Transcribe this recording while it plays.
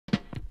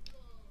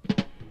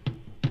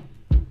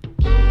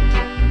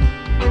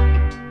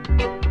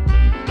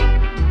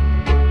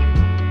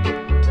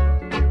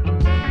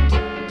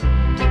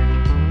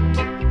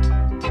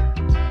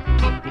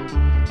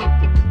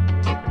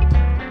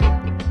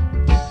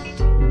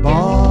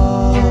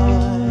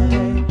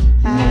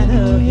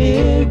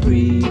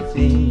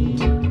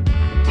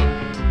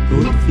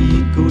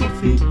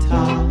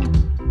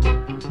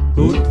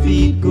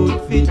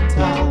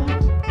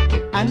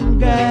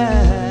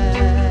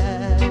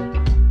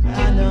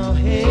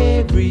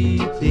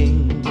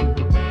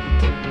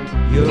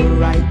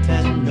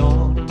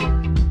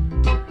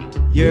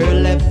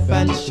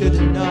woman should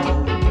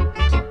know.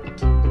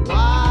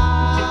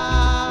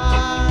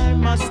 Why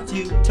must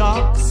you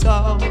talk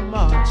so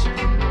much?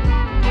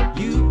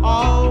 You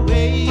always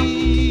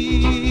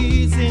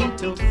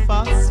into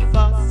fuss,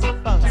 fuss,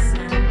 fuss.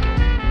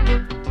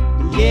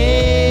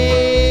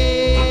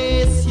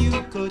 Yes,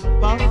 you could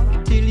puff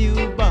till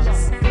you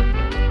bust.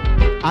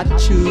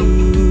 Achoo,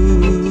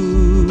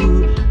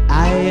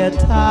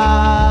 ayata.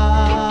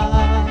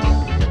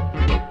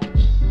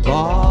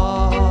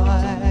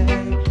 Boy,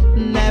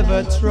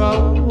 never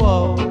throw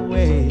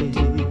away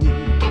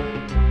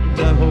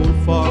the whole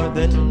for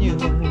the new,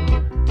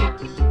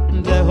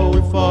 the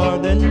whole for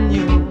the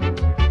new.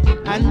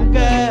 And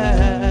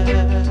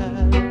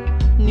girl,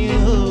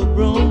 new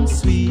broom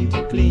sweep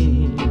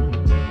clean.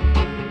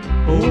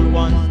 Old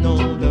one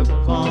know the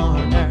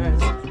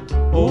corners,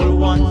 old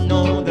one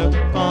know the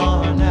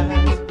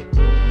corners.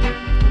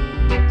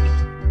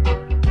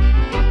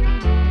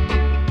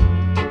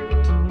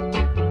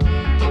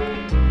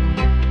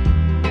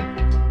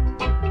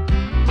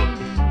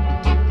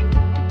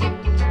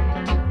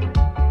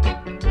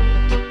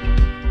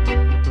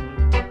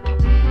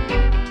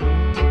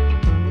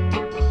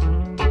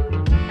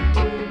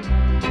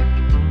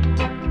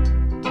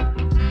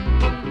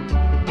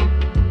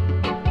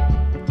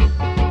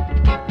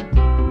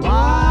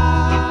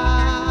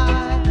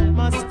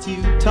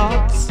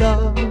 Talk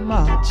so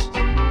much.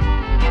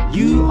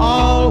 You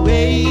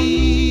always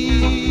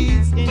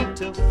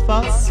into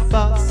fuss,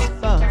 fuss,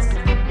 fuss.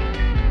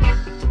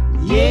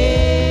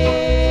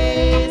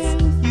 Yes,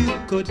 you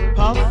could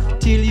puff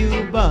till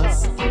you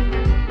bust.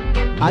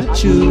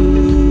 Achoo,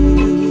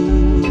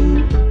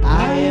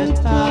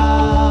 ayata.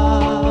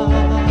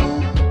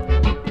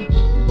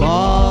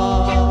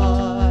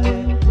 Boy,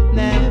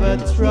 never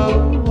throw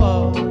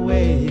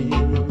away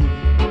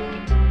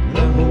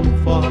the hope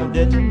for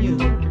the new,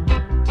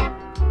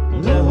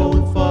 the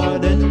whole for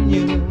the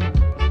new.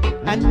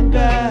 And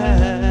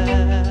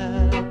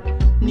girl,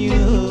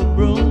 new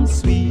broom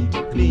sweep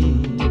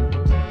clean.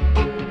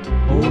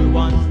 Old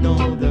ones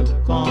know the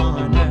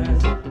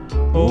corners,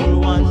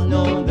 old ones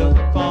know the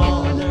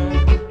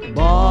corners.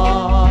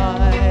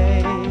 Boy,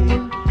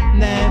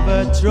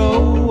 never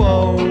throw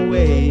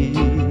away